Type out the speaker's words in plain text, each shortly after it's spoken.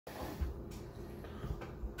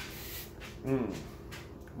Good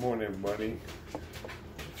morning, everybody.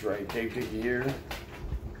 That's right, Dave Dickey here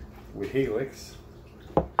with Helix.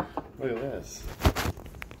 Look at this.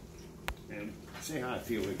 And say hi,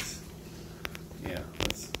 Felix. Yeah,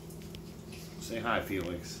 let's say hi,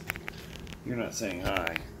 Felix. You're not saying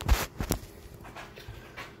hi.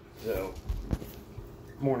 So,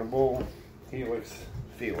 morning bull, Helix,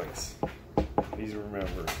 Felix. Easy to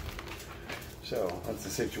remember. So, that's the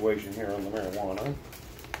situation here on the marijuana.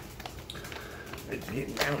 It's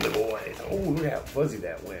getting down to boys. Oh, look how fuzzy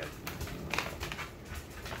that went.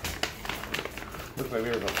 Looks like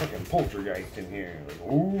there's a fucking poltergeist in here.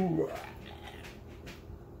 Like, ooh.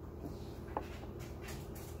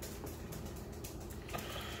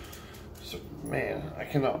 So, man, I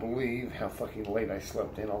cannot believe how fucking late I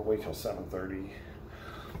slept in all the way till 7:30.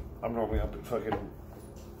 I'm normally up at fucking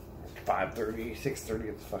 5:30, 6:30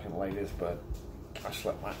 at the fucking latest, but I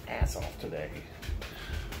slept my ass off today.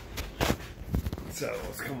 So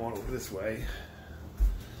let's come on over this way.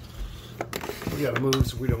 We gotta move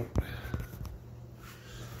so we don't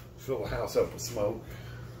fill the house up with smoke.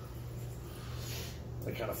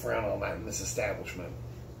 They kind of frown on that in this establishment.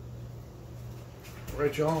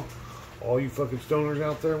 Right, y'all? All you fucking stoners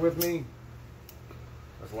out there with me?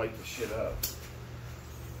 Let's light this shit up.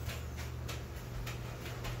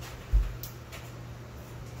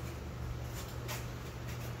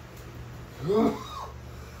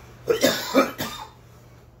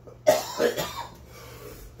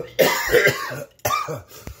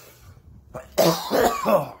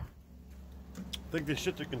 I think this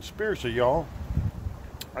shit's a conspiracy, y'all.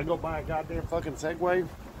 I go buy a goddamn fucking Segway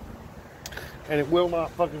and it will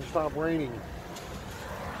not fucking stop raining.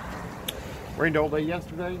 Rained all day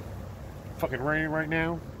yesterday. Fucking raining right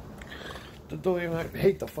now. Don't even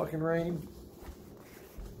hate the fucking rain.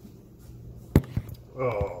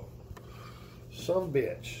 Oh, some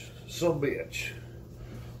bitch. Some bitch.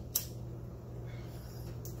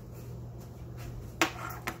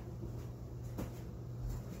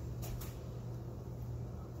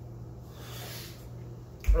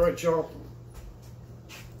 Alright, y'all.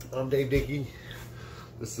 I'm Dave Dickey.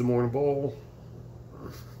 This is the Morning Bowl.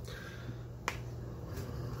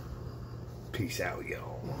 Peace out,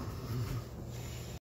 y'all.